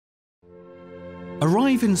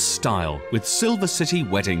Arrive in style with Silver City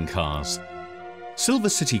Wedding Cars. Silver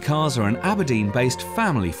City Cars are an Aberdeen-based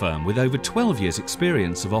family firm with over 12 years'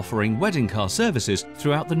 experience of offering wedding car services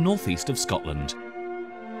throughout the northeast of Scotland.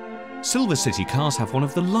 Silver City Cars have one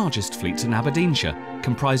of the largest fleets in Aberdeenshire,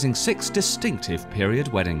 comprising 6 distinctive period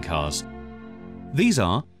wedding cars. These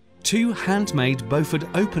are 2 handmade Beauford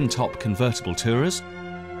open-top convertible tourers,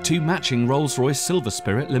 2 matching Rolls Royce Silver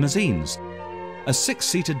Spirit limousines, a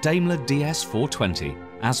 6-seater Daimler DS420,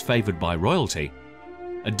 as favoured by royalty,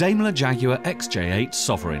 a Daimler Jaguar XJ8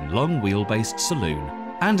 Sovereign long wheelbase saloon,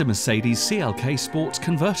 and a Mercedes CLK Sports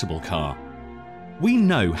convertible car. We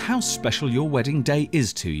know how special your wedding day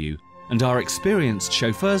is to you, and our experienced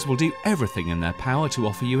chauffeurs will do everything in their power to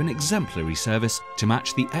offer you an exemplary service to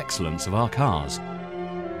match the excellence of our cars.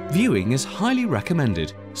 Viewing is highly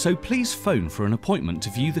recommended, so please phone for an appointment to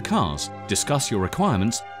view the cars, discuss your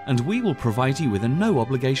requirements, and we will provide you with a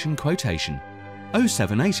no-obligation quotation.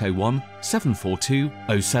 07801 742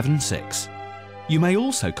 076. You may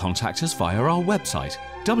also contact us via our website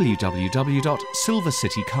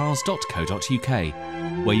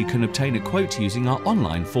www.silvercitycars.co.uk, where you can obtain a quote using our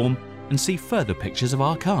online form and see further pictures of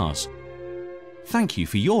our cars. Thank you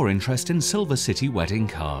for your interest in Silver City Wedding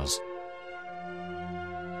Cars.